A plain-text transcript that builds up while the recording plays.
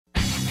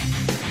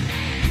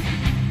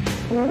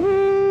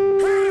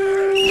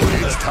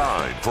It's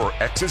time for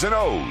X's and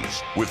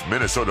O's with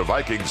Minnesota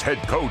Vikings head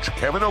coach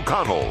Kevin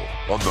O'Connell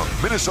on the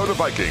Minnesota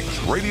Vikings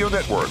Radio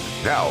Network.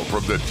 Now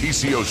from the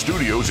TCO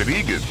studios in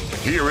Eagan,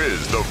 here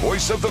is the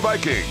voice of the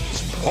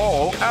Vikings,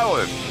 Paul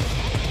Allen.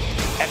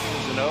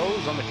 X's and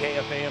O's on the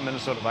KFAN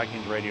Minnesota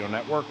Vikings Radio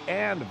Network,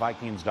 and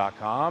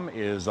Vikings.com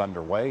is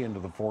underway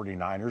into the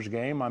 49ers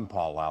game. I'm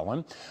Paul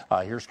Allen.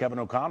 Here's Kevin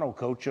O'Connell,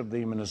 coach of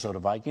the Minnesota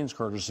Vikings,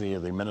 courtesy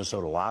of the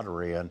Minnesota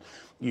Lottery. And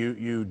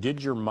you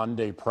did your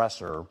Monday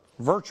presser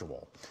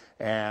virtual.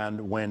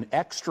 And when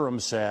Ekstrom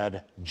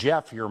said,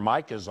 Jeff, your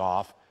mic is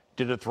off,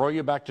 did it throw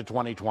you back to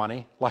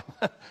 2020, like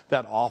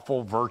that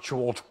awful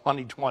virtual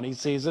 2020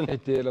 season?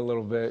 It did a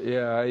little bit,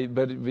 yeah.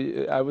 But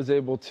I was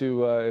able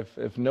to,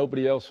 if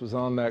nobody else was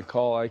on that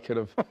call, I could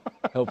have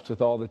helped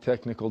with all the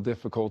technical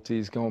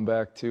difficulties going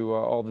back to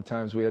all the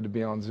times we had to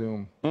be on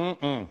Zoom.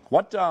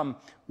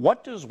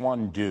 What does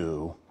one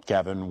do,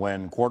 Kevin,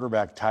 when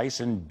quarterback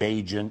Tyson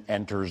Bagent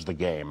enters the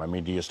game? I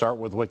mean, do you start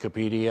with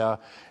Wikipedia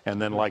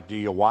and then, do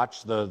you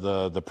watch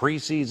the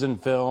preseason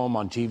film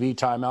on TV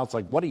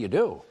timeouts? What do you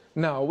do?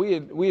 No, we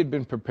had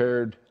been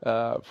prepared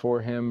for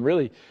him.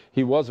 Really,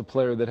 he was a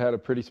player that had a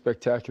pretty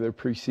spectacular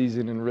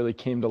preseason and really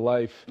came to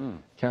life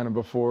kind of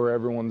before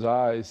everyone's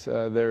eyes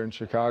there in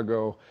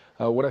Chicago.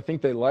 What I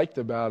think they liked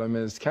about him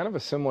is kind of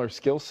a similar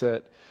skill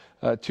set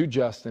to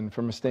Justin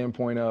from a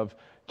standpoint of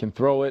can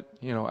throw it,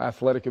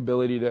 athletic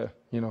ability to,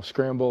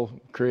 scramble,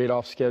 create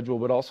off schedule,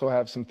 but also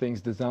have some things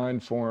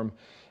designed for him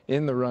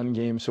in the run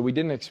game. So we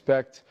didn't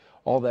expect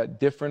all that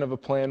different of a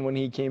plan when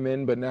he came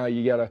in, but now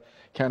you got to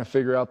kind of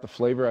figure out the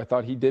flavor. I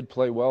thought he did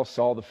play well,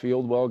 saw the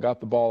field well, got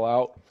the ball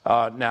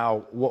out.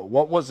 Now,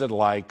 what was it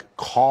like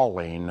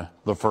calling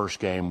the first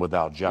game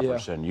without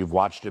Jefferson? Yeah. You've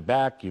watched it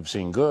back, you've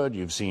seen good,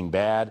 you've seen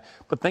bad,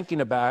 but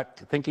thinking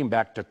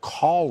back to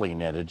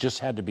calling it, it just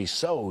had to be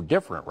so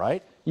different,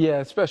 right? Yeah,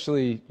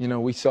 especially,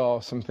 we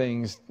saw some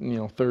things,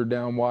 third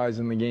down wise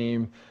in the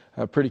game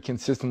pretty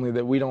consistently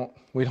that we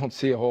don't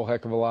see a whole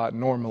heck of a lot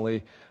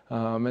normally.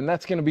 And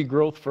that's going to be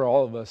growth for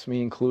all of us,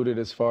 me included,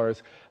 as far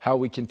as how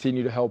we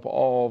continue to help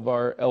all of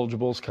our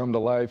eligibles come to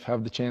life,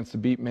 have the chance to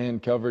beat man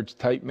coverage,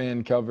 tight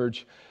man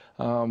coverage,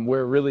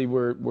 where really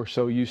we're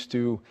so used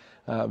to,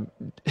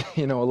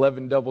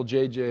 11 double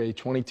JJ,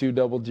 22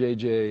 double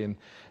JJ,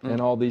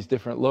 and all these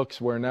different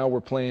looks, where now we're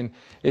playing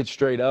it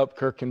straight up.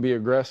 Kirk can be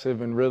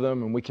aggressive in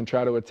rhythm, and we can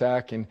try to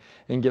attack and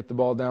get the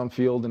ball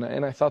downfield.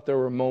 And I thought there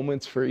were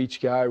moments for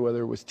each guy,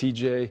 whether it was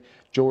TJ,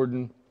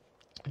 Jordan,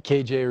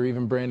 KJ, or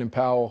even Brandon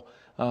Powell.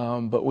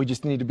 But we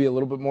just need to be a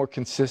little bit more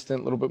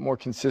consistent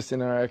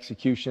in our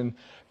execution.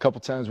 A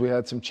couple times we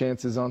had some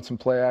chances on some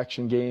play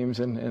action games,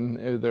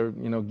 and they're,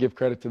 give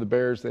credit to the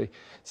Bears. They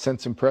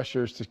sent some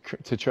pressures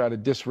to try to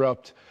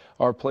disrupt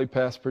our play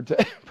pass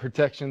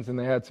protections, and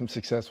they had some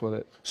success with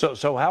it.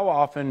 So how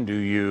often do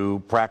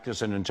you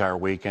practice an entire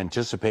week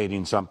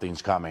anticipating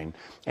something's coming,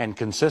 and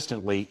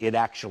consistently it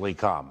actually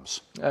comes?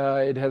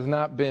 It has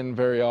not been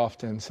very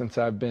often since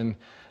I've been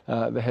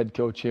the head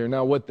coach here.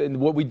 Now, what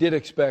we did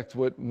expect,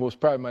 what was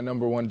probably my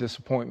number one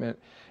disappointment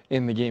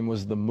in the game,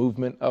 was the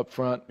movement up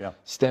front,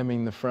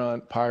 stemming the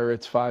front,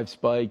 Pirates, 5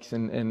 spikes,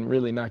 and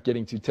really not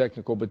getting too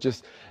technical, but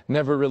just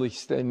never really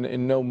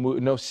and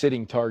no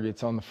sitting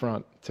targets on the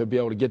front to be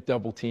able to get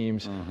double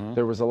teams.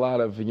 There was a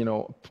lot of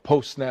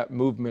post-snap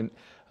movement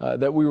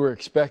that we were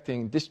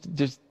expecting.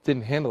 Just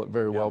didn't handle it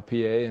very well,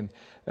 PA,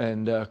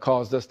 and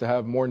caused us to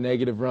have more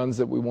negative runs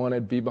that we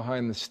wanted, be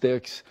behind the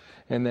sticks,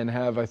 and then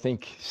have, I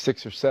think,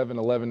 6 or 7,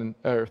 11,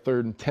 or 3rd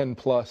and 10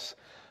 plus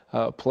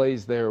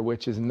plays there,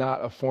 which is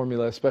not a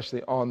formula,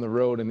 especially on the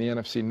road in the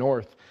NFC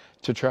North,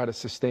 to try to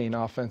sustain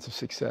offensive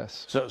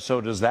success. So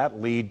does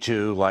that lead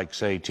to,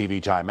 say, TV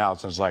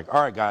timeouts? And it's like,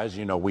 all right, guys,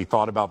 we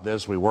thought about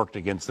this, we worked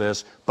against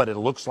this, but it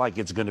looks like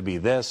it's going to be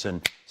this,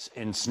 and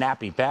in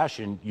snappy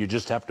fashion, you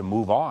just have to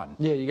move on.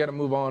 Yeah, you got to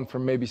move on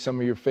from maybe some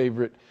of your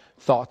favorite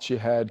thoughts you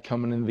had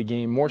coming into the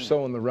game. More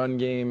so in the run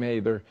game, hey,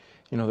 they're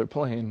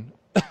playing,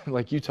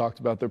 like you talked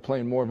about, they're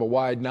playing more of a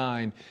wide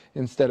 9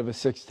 instead of a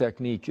 6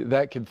 technique.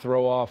 That could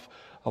throw off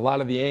a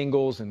lot of the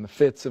angles and the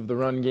fits of the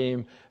run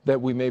game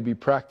that we maybe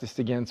practiced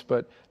against,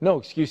 but no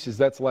excuses.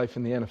 That's life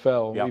in the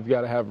NFL. We've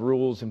got to have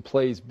rules and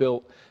plays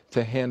built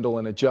to handle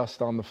and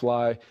adjust on the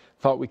fly.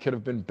 Thought we could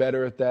have been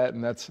better at that,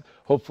 and that's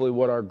hopefully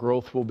what our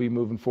growth will be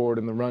moving forward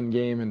in the run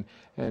game,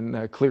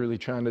 and clearly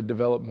trying to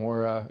develop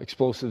more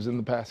explosives in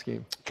the pass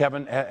game.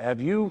 Kevin,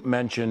 have you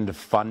mentioned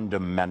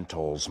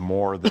fundamentals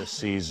more this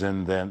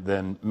season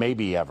than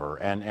maybe ever?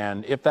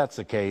 And if that's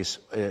the case,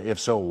 if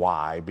so,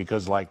 why?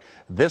 Because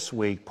this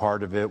week,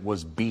 part of it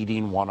was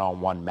beating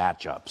one-on-one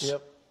matchups.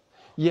 Yep.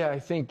 Yeah, I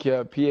think,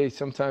 PA,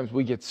 sometimes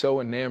we get so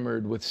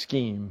enamored with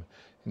scheme,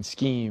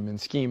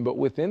 but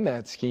within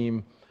that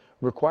scheme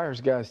requires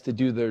guys to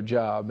do their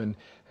job, and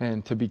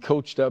and to be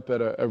coached up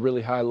at a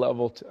really high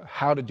level to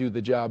how to do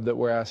the job that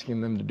we're asking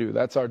them to do.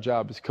 That's our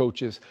job as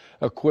coaches,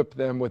 equip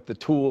them with the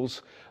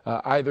tools,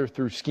 either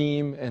through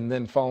scheme and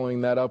then following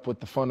that up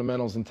with the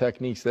fundamentals and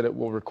techniques that it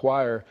will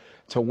require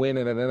to win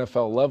at an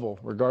NFL level,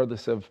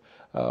 regardless of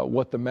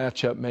what the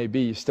matchup may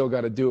be. You still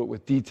got to do it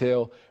with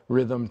detail,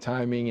 rhythm,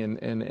 timing,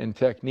 and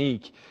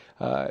technique.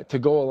 To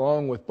go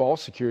along with ball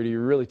security, you're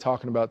really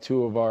talking about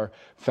two of our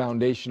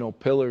foundational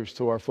pillars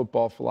to our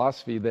football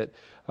philosophy that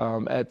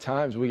at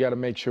times we got to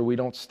make sure we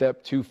don't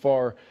step too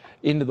far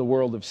into the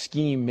world of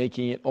scheme,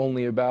 making it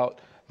only about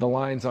the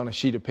lines on a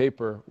sheet of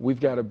paper. We've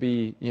got to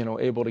be,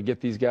 able to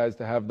get these guys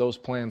to have those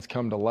plans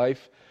come to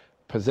life,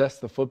 possess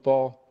the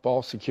football,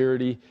 ball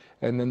security,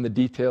 and then the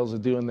details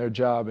of doing their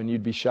job, and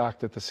you'd be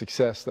shocked at the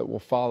success that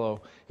will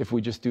follow if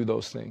we just do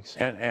those things.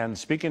 And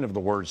speaking of the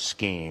word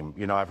scheme,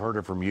 I've heard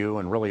it from you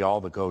and really all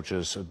the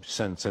coaches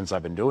since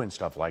I've been doing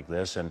stuff like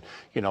this. And,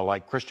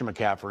 like Christian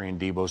McCaffrey and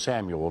Deebo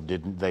Samuel,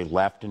 they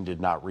left and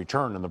did not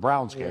return in the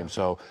Browns game.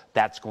 So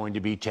that's going to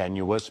be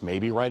tenuous,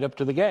 maybe right up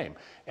to the game.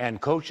 And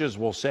coaches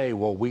will say,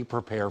 well, we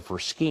prepare for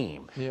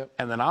scheme. Yep.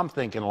 And then I'm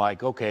thinking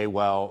like, okay,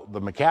 well,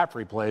 the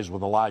McCaffrey plays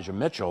with Elijah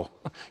Mitchell,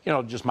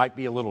 just might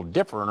be a little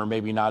different or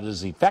maybe not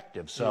as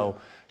effective. So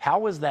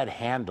how is that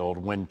handled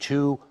when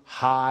two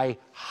high-enders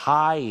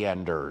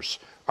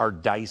are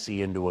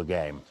dicey into a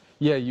game?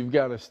 Yeah, you've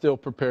got to still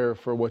prepare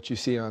for what you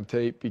see on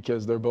tape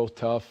because they're both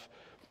tough.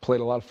 Played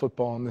a lot of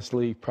football in this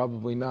league,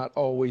 probably not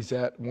always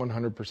at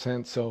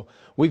 100%. So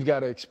we've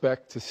got to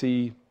expect to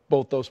see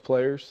both those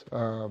players,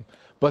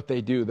 but they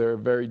do. They're a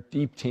very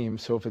deep team.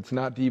 So if it's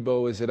not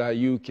Deebo, is it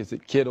Ayuk? Is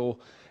it Kittle?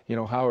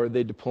 How are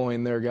they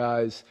deploying their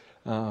guys?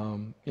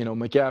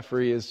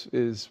 McCaffrey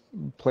is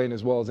playing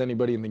as well as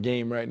anybody in the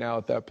game right now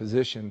at that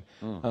position.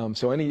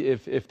 So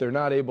if they're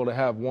not able to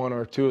have one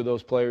or two of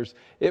those players,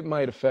 it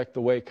might affect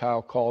the way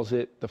Kyle calls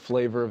it, the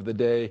flavor of the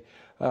day,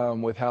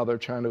 with how they're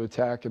trying to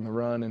attack in the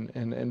run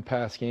and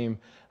pass game.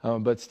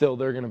 But still,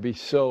 they're going to be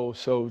so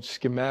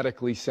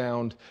schematically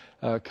sound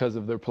because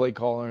of their play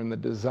caller and the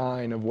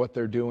design of what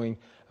they're doing.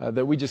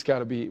 That we got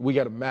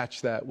to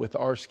match that with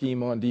our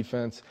scheme on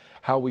defense,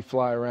 how we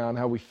fly around,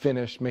 how we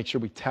finish, make sure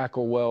we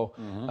tackle well,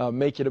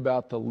 make it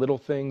about the little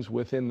things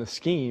within the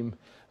scheme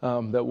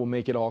that will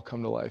make it all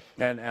come to life.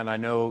 And I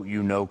know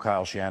you know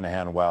Kyle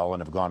Shanahan well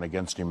and have gone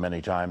against him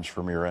many times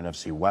from your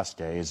NFC West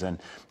days,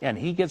 and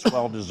he gets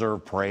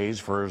well-deserved praise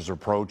for his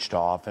approach to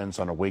offense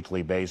on a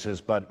weekly basis,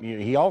 but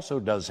he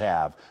also does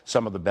have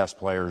some of the best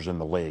players in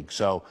the league.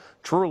 So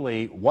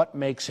truly, what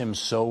makes him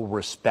so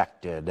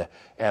respected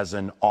as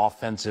an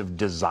offensive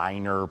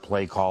designer,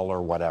 play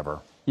caller, whatever?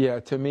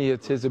 Yeah, to me,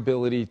 it's his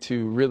ability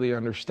to really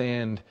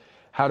understand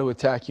how to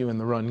attack you in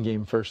the run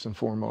game first and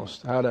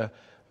foremost, how to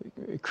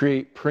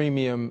create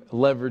premium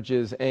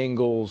leverages,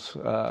 angles,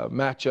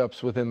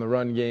 matchups within the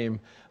run game,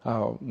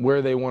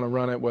 where they want to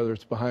run it, whether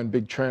it's behind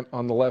Big Trent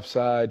on the left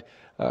side.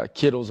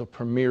 Kittle's a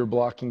premier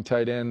blocking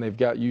tight end. They've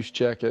got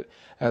Juszczyk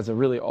as a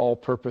really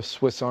all-purpose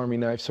Swiss Army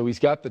knife. So he's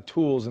got the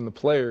tools and the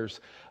players,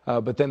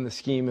 but then the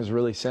scheme is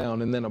really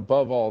sound. And then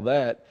above all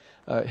that,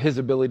 his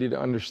ability to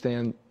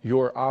understand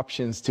your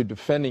options to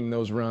defending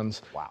those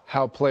runs,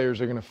 how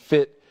players are going to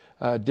fit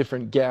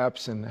different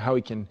gaps and how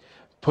he can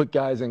put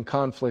guys in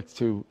conflict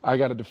to, I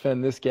got to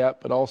defend this gap,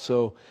 but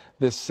also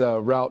this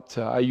route to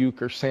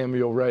Ayuk or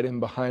Samuel right in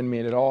behind me,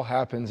 and it all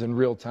happens in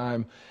real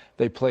time.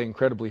 They play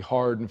incredibly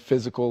hard and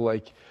physical,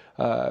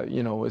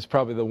 is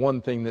probably the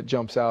one thing that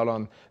jumps out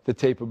on the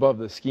tape above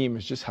the scheme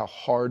is just how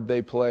hard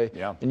they play.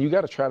 Yeah. And you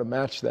got to try to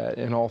match that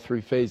in all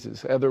three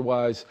phases.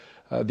 Otherwise,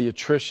 the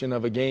attrition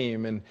of a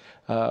game and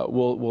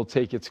will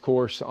take its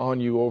course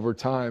on you over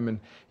time, and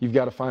you've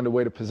got to find a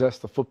way to possess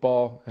the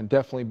football, and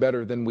definitely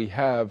better than we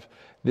have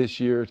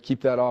this year.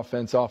 Keep that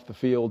offense off the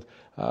field,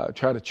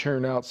 try to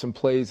churn out some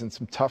plays and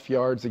some tough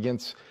yards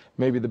against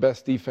maybe the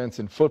best defense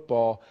in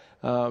football,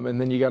 and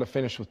then you got to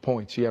finish with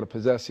points. You got to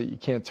possess it. You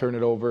can't turn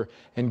it over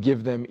and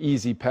give them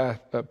easy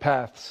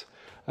paths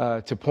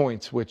to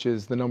points, which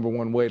is the number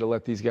one way to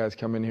let these guys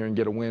come in here and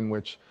get a win,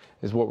 which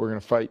is what we're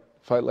going to fight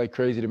like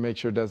crazy to make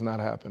sure it does not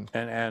happen.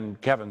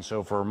 And Kevin,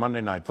 so for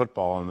Monday Night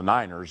Football and the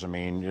Niners, I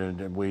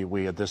mean,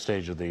 we at this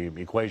stage of the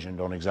equation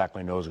don't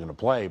exactly know who's going to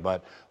play,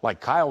 but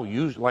like Kyle,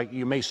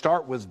 you may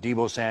start with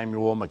Deebo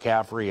Samuel,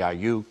 McCaffrey,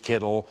 Ayuk,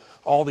 Kittle,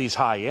 all these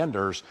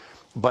high-enders,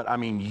 but I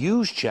mean,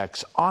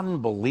 Juszczyk's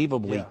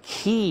unbelievably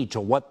key to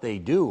what they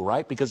do,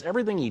 right? Because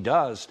everything he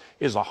does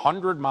is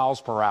 100 miles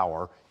per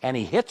hour, and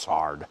he hits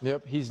hard.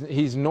 Yep,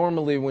 he's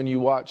normally, when you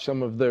watch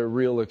some of their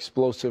real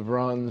explosive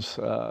runs,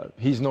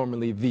 he's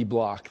normally the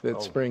block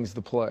that springs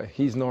the play.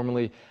 He's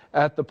normally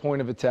at the point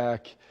of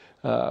attack,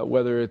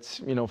 whether it's,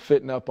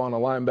 fitting up on a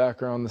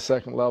linebacker on the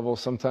second level.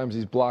 Sometimes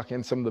he's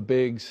blocking some of the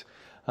bigs,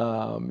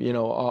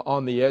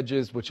 on the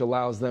edges, which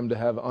allows them to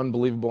have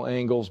unbelievable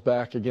angles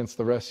back against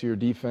the rest of your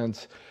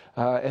defense.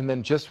 And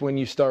then just when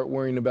you start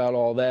worrying about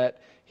all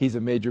that, he's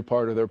a major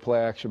part of their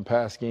play-action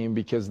pass game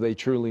because they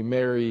truly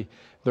marry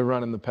the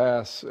run and the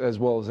pass as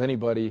well as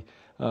anybody.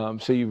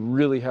 So you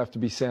really have to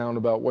be sound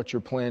about what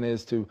your plan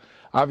is to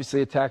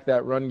obviously attack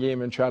that run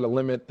game and try to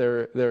limit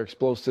their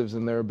explosives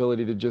and their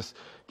ability to just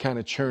kind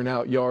of churn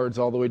out yards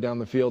all the way down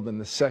the field. And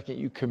the second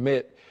you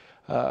commit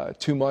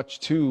too much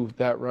to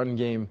that run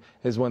game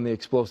is when the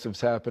explosives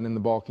happen and the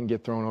ball can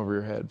get thrown over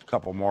your head. A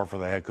couple more for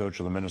the head coach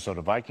of the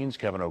Minnesota Vikings,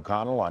 Kevin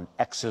O'Connell, on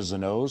X's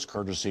and O's,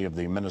 courtesy of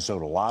the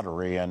Minnesota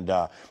Lottery. And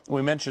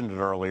we mentioned it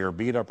earlier,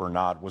 beat up or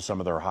not, with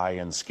some of their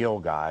high-end skill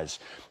guys.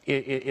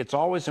 It's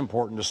always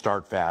important to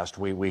start fast.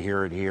 We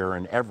hear it here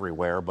and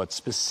everywhere, but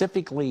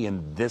specifically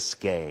in this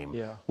game,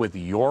 with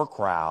your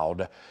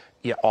crowd,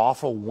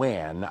 off a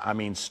win. I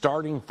mean,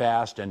 starting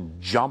fast and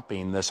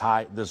jumping this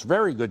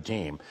very good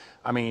team.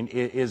 I mean,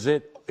 is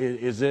it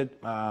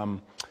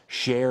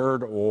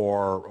shared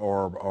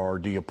or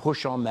do you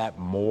push on that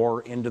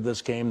more into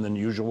this game than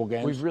usual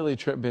games? We've really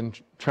been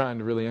trying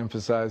to really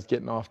emphasize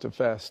getting off to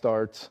fast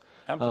starts.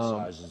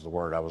 Emphasize is the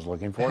word I was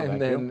looking for.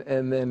 And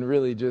then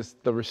really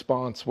just the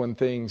response when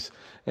things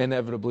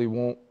inevitably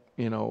won't,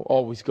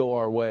 always go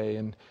our way.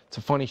 And it's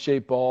a funny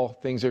shaped ball.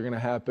 Things are going to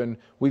happen.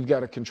 We've got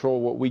to control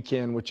what we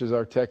can, which is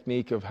our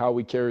technique of how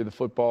we carry the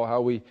football,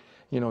 how we,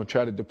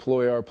 try to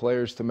deploy our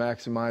players to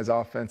maximize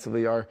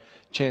offensively our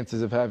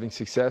chances of having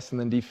success. And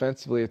then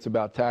defensively, it's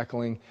about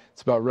tackling.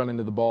 It's about running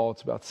to the ball.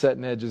 It's about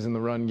setting edges in the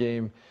run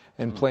game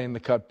and playing the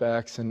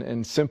cutbacks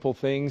and simple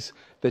things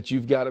that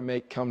you've got to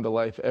make come to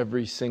life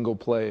every single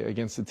play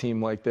against a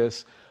team like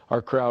this.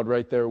 Our crowd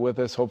right there with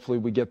us. Hopefully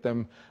we get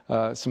them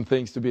some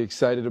things to be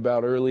excited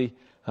about early,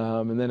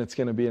 and then it's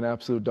going to be an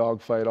absolute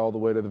dogfight all the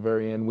way to the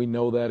very end. We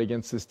know that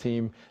against this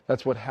team.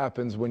 That's what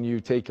happens when you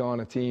take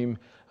on a team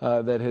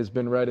that has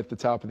been right at the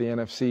top of the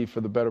NFC for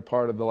the better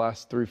part of the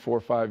last 3, 4,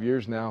 5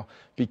 years now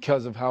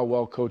because of how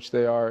well coached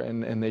they are,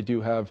 and they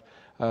do have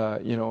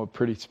a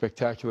pretty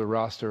spectacular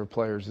roster of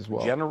players as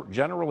well.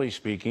 Generally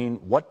speaking,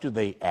 what do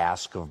they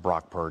ask of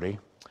Brock Purdy?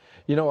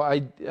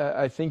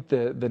 I think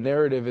the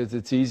narrative is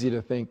it's easy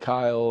to think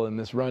Kyle and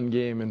this run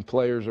game and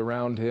players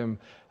around him.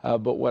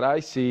 But what I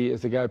see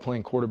is a guy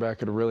playing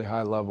quarterback at a really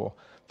high level,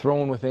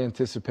 throwing with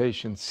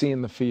anticipation,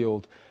 seeing the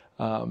field,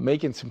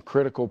 making some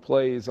critical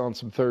plays on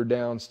some third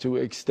downs to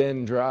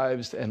extend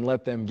drives and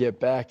let them get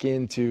back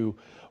into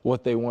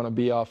what they want to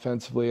be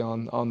offensively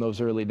on those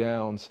early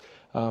downs.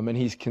 And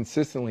he's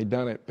consistently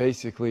done it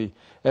basically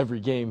every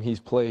game he's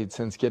played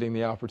since getting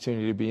the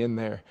opportunity to be in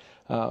there.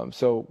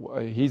 So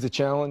he's a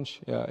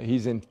challenge.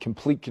 He's in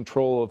complete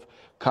control of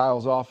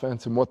Kyle's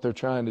offense and what they're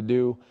trying to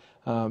do.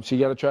 So you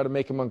got to try to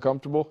make him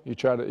uncomfortable.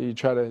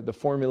 The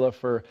formula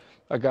for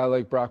a guy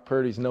like Brock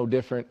Purdy is no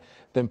different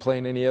than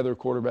playing any other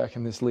quarterback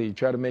in this league.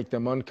 Try to make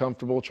them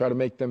uncomfortable. Try to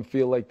make them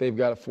feel like they've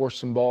got to force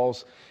some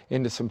balls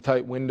into some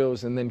tight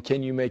windows. And then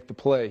can you make the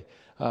play?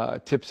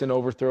 Tips and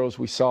overthrows,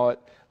 we saw it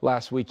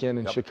last weekend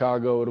in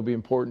Chicago. It'll be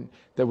important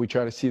that we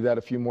try to see that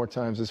a few more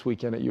times this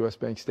weekend at US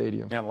Bank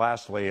Stadium. And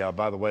lastly,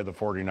 by the way, the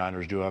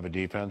 49ers do have a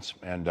defense,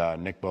 and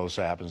Nick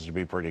Bosa happens to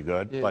be pretty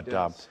good.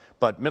 Yeah,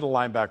 but middle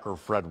linebacker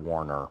Fred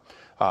Warner,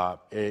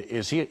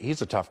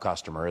 he's a tough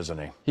customer,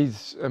 isn't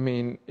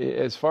he?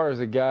 As far as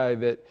a guy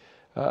that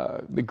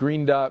the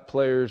green dot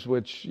players,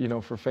 which,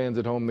 for fans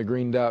at home, the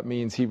green dot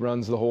means he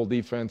runs the whole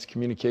defense,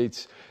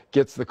 communicates,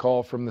 gets the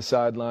call from the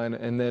sideline,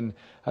 and then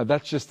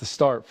that's just the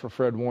start for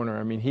Fred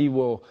Warner. He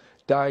will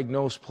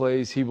diagnose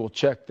plays, he will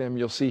check them.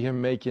 You'll see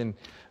him making,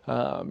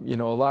 a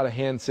lot of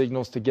hand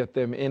signals to get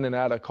them in and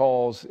out of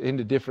calls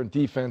into different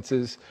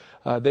defenses.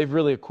 They've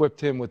really equipped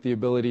him with the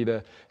ability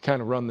to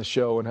kind of run the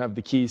show and have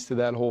the keys to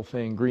that whole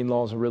thing.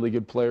 Greenlaw's a really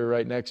good player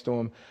right next to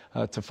him.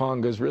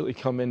 Tafanga's really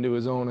come into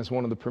his own as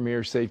one of the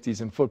premier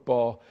safeties in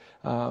football.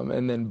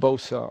 And then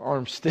Bosa,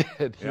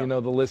 Armstead,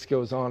 the list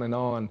goes on and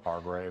on.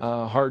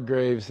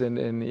 Hargraves, and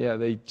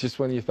they just,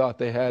 when you thought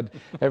they had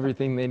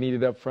everything they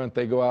needed up front,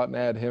 they go out and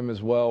add him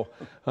as well.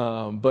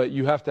 But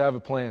you have to have a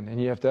plan,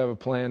 and you have to have a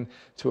plan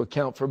to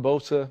account for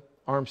Bosa,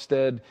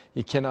 Armstead.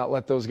 You cannot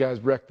let those guys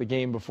wreck the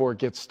game before it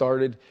gets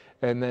started.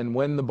 And then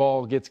when the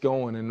ball gets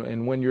going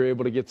and when you're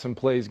able to get some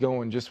plays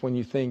going, just when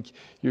you think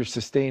you're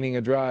sustaining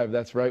a drive,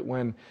 that's right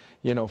when,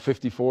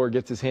 54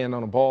 gets his hand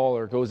on a ball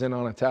or goes in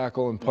on a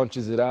tackle and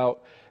punches it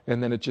out.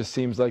 And then it just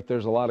seems like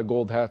there's a lot of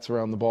gold hats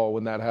around the ball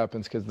when that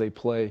happens because they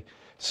play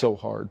so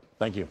hard.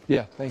 Thank you.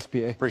 Yeah, thanks, PA.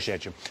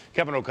 Appreciate you.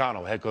 Kevin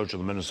O'Connell, head coach of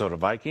the Minnesota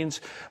Vikings.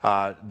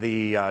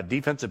 The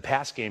defensive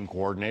pass game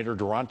coordinator,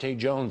 Durante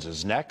Jones,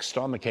 is next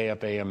on the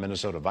KFAM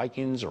Minnesota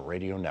Vikings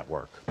Radio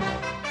Network.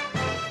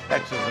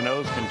 X's and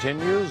O's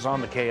continues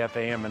on the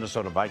KFAM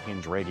Minnesota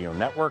Vikings Radio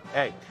Network.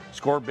 Hey,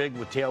 score big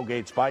with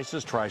Tailgate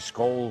Spices. Try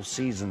Skoal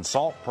Seasoned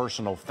Salt,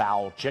 Personal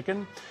Foul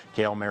Chicken,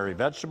 Kale Mary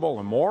Vegetable,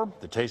 and more.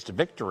 The taste of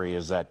victory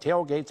is at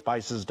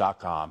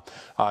tailgatespices.com.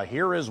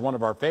 Here is one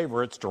of our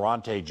favorites,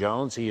 Durante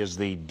Jones. He is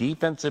the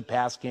defensive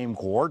pass game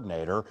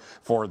coordinator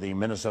for the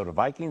Minnesota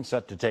Vikings,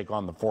 set to take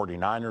on the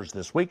 49ers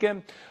this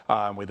weekend.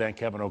 We thank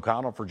Kevin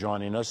O'Connell for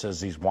joining us,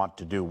 as he's wont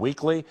to do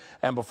weekly.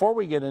 And before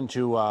we get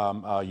into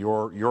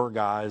your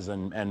guys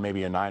and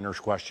maybe a Niners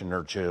question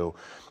or two,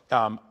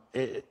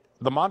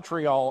 the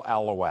Montreal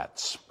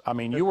Alouettes. I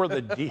mean, you were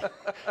the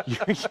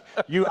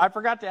I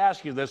forgot to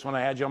ask you this when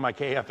I had you on my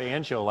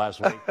KFAN show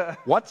last week.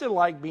 What's it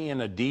like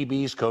being a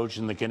DB's coach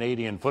in the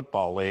Canadian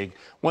Football League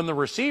when the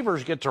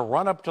receivers get to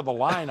run up to the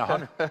line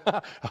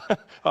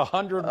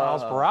 100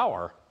 miles per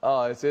hour?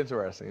 Oh, it's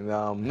interesting.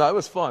 No, it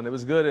was fun. It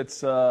was good.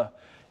 It's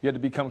you had to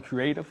become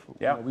creative.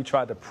 Yeah. We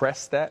tried to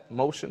press that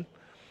motion,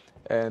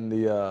 and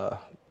the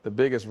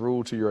biggest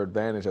rule to your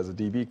advantage as a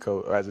DB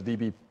coach, or as a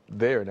DB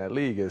there in that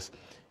league, is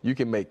you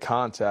can make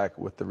contact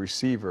with the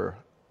receiver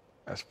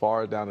as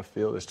far down the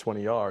field as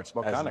 20 yards,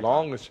 as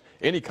long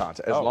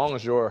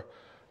as your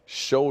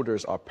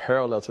shoulders are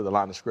parallel to the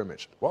line of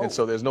scrimmage. Whoa. And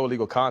so there's no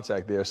illegal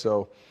contact there.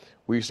 So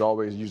we used to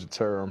always use the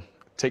term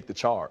take the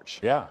charge.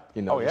 Yeah.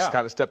 Just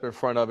kind of step in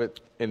front of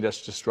it and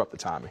just disrupt the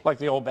timing. Like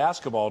the old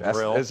basketball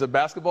drill. It's a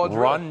basketball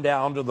drill. Run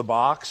down to the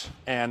box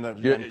and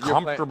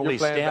comfortably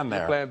stand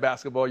there. You're playing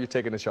basketball, you're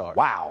taking the charge.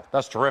 Wow,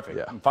 that's terrific.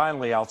 Yeah. And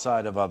finally,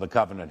 outside of the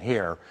Covenant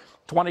here,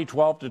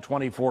 2012 to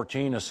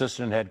 2014,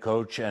 assistant head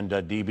coach and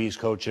DB's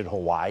coach at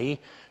Hawaii.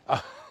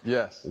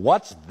 Yes.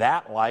 What's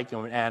that like,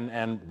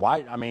 and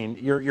why? I mean,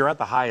 you're at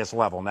the highest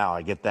level now.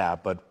 I get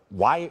that, but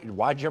why'd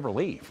you ever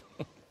leave?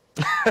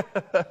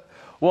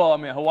 Well, I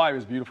mean, Hawaii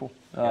was beautiful.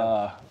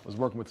 Was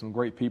working with some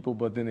great people,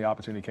 but then the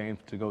opportunity came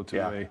to go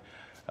to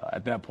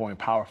at that point,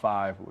 Power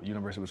 5,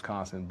 University of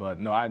Wisconsin.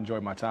 But no, I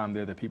enjoyed my time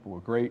there. The people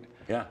were great.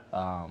 Yeah.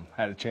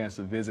 Had a chance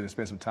to visit and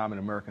spend some time in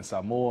American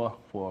Samoa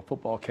for a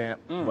football camp.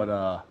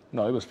 But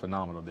no, it was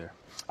phenomenal there.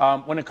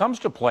 When it comes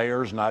to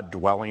players not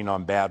dwelling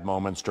on bad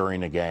moments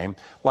during a game,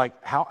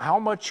 like how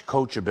much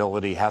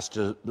coachability has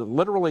to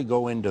literally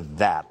go into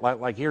that?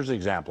 Like here's the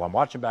example. I'm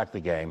watching back the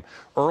game.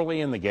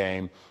 Early in the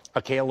game,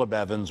 a Caleb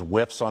Evans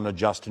whiffs on a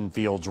Justin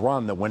Fields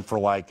run that went for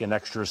like an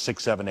extra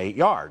 6, 7, 8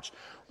 yards.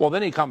 Well,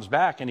 then he comes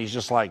back and he's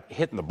just like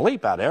hitting the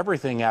bleep out of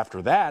everything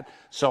after that.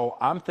 So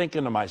I'm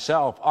thinking to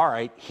myself, all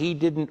right, he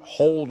didn't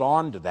hold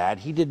on to that.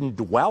 He didn't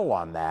dwell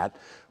on that.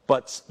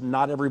 But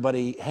not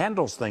everybody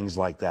handles things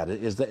like that.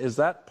 Is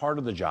that part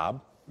of the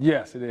job?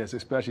 Yes, it is,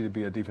 especially to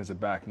be a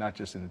defensive back, not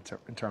just in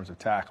terms of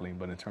tackling,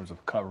 but in terms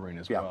of covering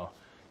as well.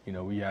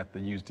 We have to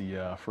use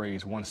the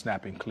phrase one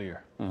snap and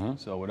clear. Mm-hmm.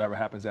 So whatever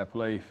happens that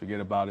play, forget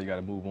about it. You got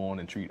to move on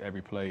and treat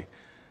every play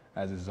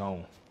as its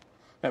own.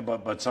 Yeah,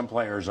 but some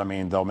players, I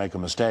mean, they'll make a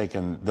mistake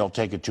and they'll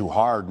take it too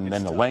hard, and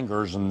then it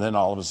lingers, and then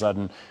all of a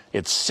sudden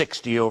it's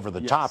 60 over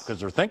the top because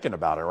they're thinking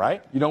about it,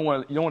 right? You don't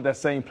want that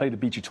same play to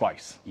beat you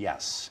twice.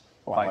 Yes.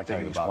 Well, I like how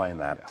you explain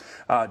that.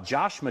 Yeah.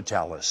 Josh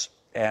Metellus,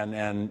 and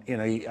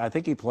I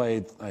think he's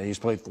played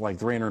like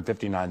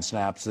 359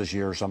 snaps this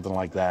year or something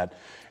like that,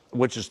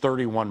 which is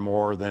 31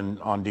 more than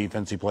on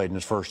defense he played in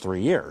his first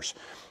 3 years.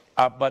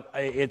 But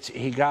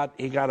he got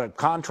a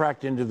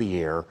contract into the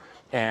year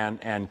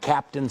and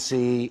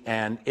captaincy,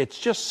 and it's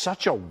just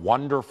such a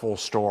wonderful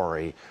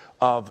story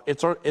of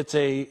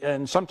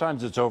and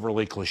sometimes it's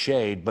overly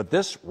cliched, but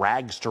this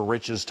rags to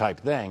riches type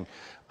thing.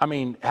 I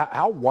mean,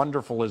 how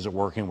wonderful is it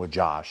working with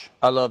Josh?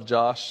 I love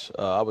Josh.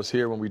 I was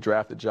here when we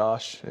drafted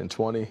Josh in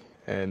 20,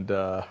 and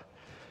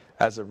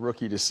as a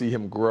rookie, to see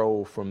him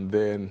grow from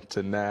then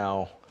to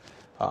now,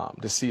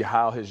 to see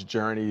how his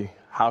journey,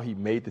 how he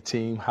made the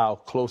team, how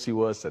close he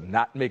was to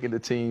not making the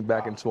team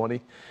back in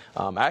 20.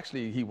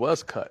 Actually, he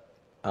was cut,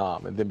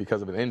 and then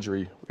because of an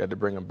injury, we had to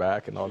bring him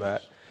back and all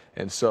that.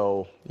 And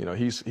so,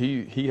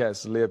 he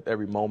has lived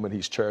every moment.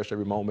 He's cherished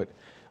every moment.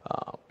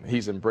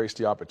 He's embraced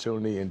the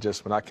opportunity, and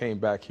just when I came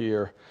back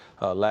here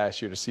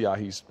last year to see how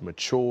he's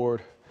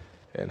matured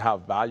and how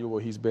valuable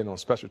he's been on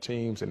special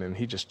teams, and then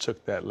he just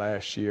took that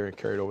last year and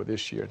carried over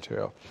this year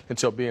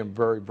until being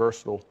very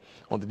versatile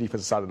on the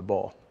defensive side of the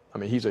ball. I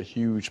mean, he's a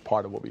huge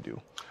part of what we do.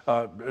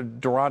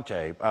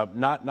 Durante,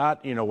 not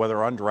whether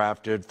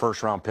undrafted,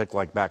 first-round pick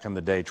like back in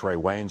the day, Trey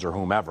Waynes or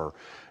whomever.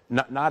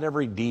 Not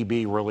every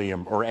DB really,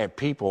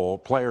 or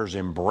players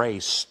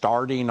embrace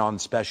starting on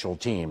special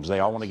teams. They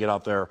all want to get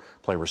out there,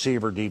 play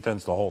receiver,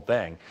 defense, the whole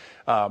thing.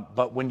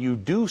 But when you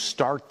do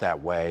start that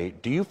way,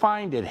 do you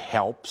find it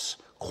helps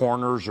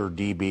corners or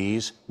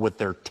DBs with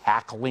their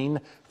tackling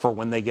for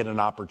when they get an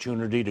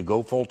opportunity to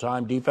go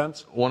full-time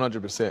defense?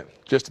 100%.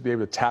 Just to be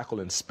able to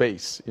tackle in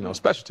space.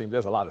 Special teams,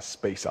 there's a lot of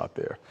space out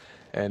there.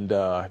 And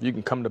if you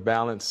can come to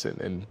balance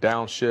and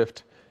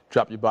downshift,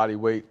 drop your body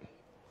weight,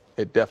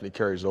 it definitely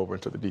carries over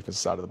into the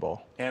defensive side of the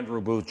ball. Andrew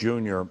Booth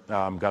Jr.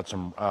 Got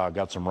some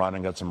run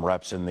and got some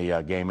reps in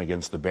the game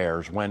against the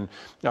Bears.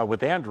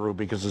 With Andrew,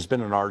 because it's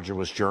been an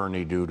arduous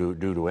journey due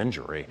to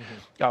injury,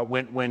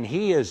 when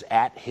he is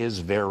at his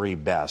very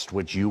best,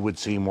 which you would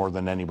see more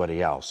than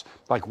anybody else,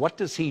 like what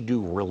does he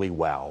do really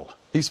well?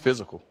 He's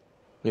physical.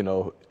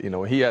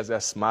 He has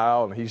that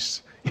smile and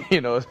he's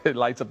it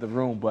lights up the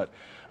room. But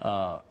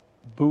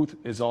Booth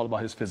is all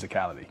about his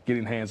physicality,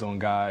 getting hands on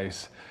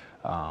guys.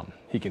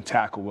 He can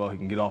tackle well. He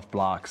can get off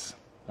blocks.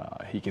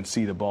 He can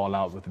see the ball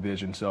out with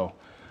vision. So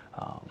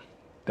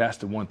that's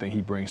the one thing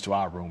he brings to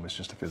our room is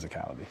just the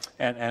physicality.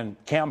 And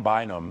Cam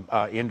Bynum,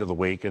 into the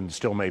week, and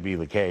still may be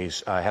the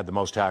case, had the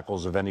most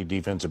tackles of any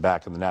defensive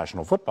back in the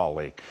National Football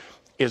League.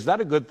 Is that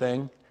a good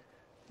thing?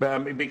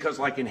 Because,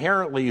 like,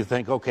 inherently you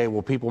think, okay,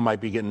 well, people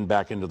might be getting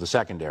back into the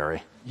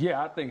secondary.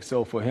 Yeah, I think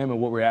so for him and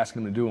what we're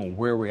asking him to do and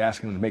where we're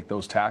asking him to make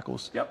those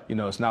tackles. Yep. You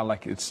know, it's not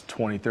like it's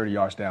 20, 30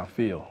 yards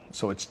downfield,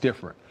 so it's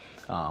different.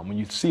 When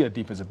you see a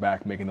defensive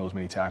back making those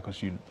many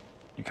tackles, you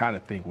kind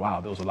of think,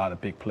 wow, those are a lot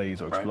of big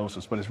plays or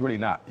explosives, but it's really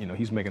not. You know,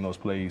 he's making those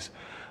plays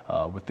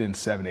within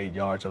 7 to 8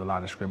 yards of the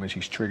line of scrimmage.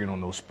 He's triggering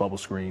on those bubble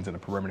screens in the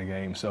perimeter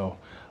game. So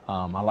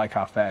I like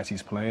how fast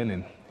he's playing,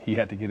 and he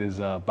had to get his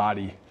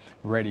body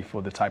ready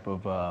for the type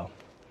of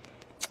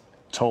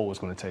toll it's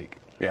going to take.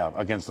 Yeah,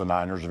 against the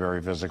Niners, a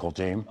very physical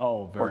team.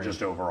 Oh, very. Or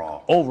just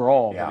overall?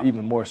 Overall, Yeah. but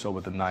even more so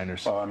with the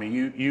Niners. Well, I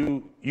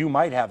mean, you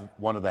might have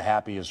one of the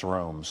happiest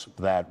rooms,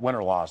 that win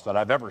or loss, that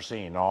I've ever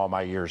seen in all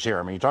my years here.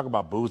 I mean, you talk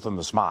about Booth and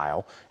the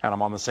smile, and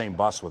I'm on the same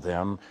bus with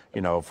him,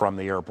 you know, from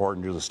the airport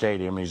into the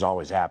stadium. He's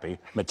always happy.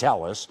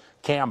 Metellus,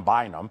 Cam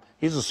Bynum,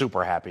 he's a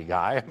super happy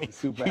guy. I mean,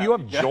 you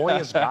have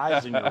joyous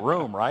guys in your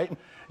room, right?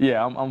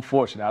 Yeah, I'm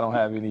fortunate. I don't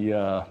have any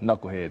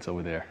knuckleheads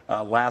over there.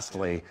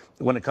 Lastly,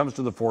 when it comes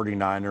to the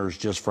 49ers,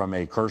 just from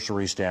a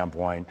cursory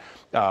standpoint,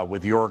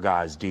 with your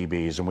guys,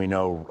 DBs, and we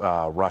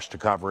know rush to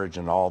coverage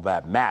and all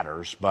that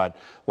matters, but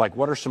like,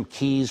 what are some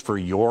keys for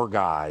your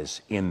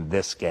guys in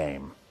this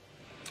game?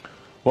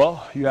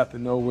 Well, you have to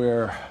know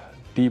where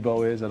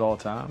Debo is at all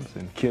times,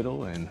 and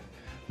Kittle and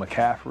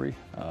McCaffrey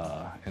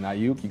and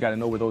Ayuk. You got to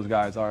know where those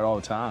guys are at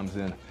all times.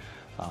 And,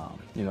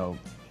 you know,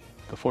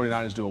 the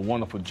 49ers do a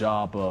wonderful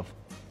job of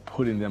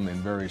putting them in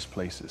various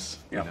places.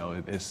 Yep. You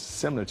know, it's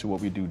similar to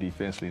what we do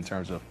defensively in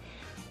terms of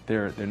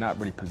they're not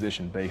really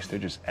position-based. They're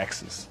just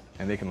X's,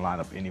 and they can line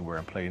up anywhere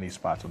and play any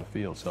spots on the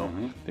field. So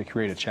they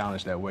create a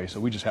challenge that way. So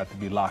we just have to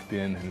be locked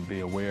in and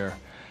be aware,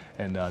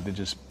 and then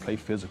just play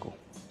physical.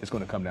 It's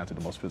going to come down to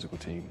the most physical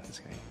team in this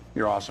game.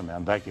 You're awesome,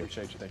 man. Thank you.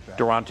 Appreciate you. Thank you for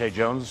having me. Durante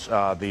Jones,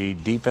 the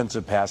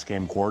defensive pass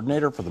game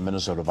coordinator for the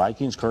Minnesota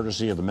Vikings,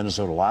 courtesy of the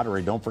Minnesota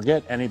Lottery. Don't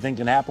forget, anything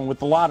can happen with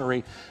the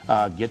lottery.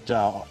 Get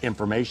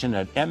information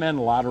at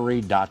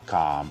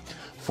mnlottery.com.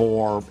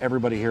 For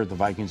everybody here at the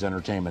Vikings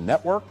Entertainment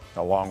Network,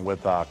 along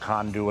with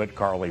Conduit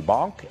Carly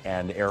Bonk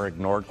and Eric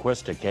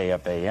Nordquist at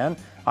KFAN,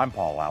 I'm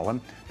Paul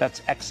Allen.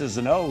 That's X's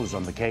and O's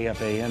on the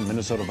KFAN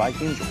Minnesota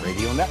Vikings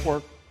Radio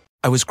Network.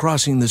 I was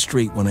crossing the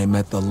street when I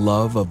met the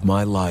love of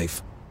my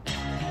life.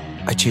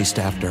 I chased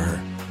after her.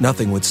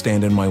 Nothing would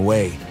stand in my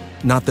way.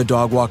 Not the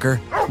dog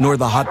walker, nor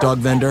the hot dog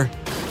vendor.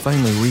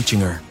 Finally reaching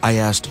her, I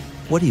asked,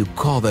 "What do you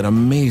call that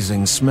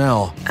amazing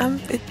smell?"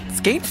 It's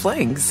Gain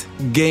Flings.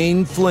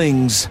 Gain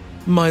Flings.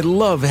 My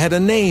love had a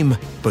name,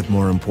 but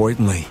more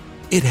importantly,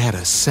 it had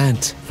a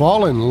scent.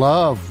 Fall in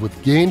love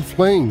with Gain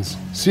Flings.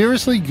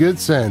 Seriously good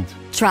scent.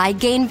 Try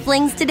Gain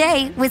Flings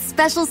today with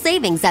special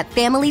savings at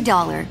Family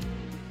Dollar.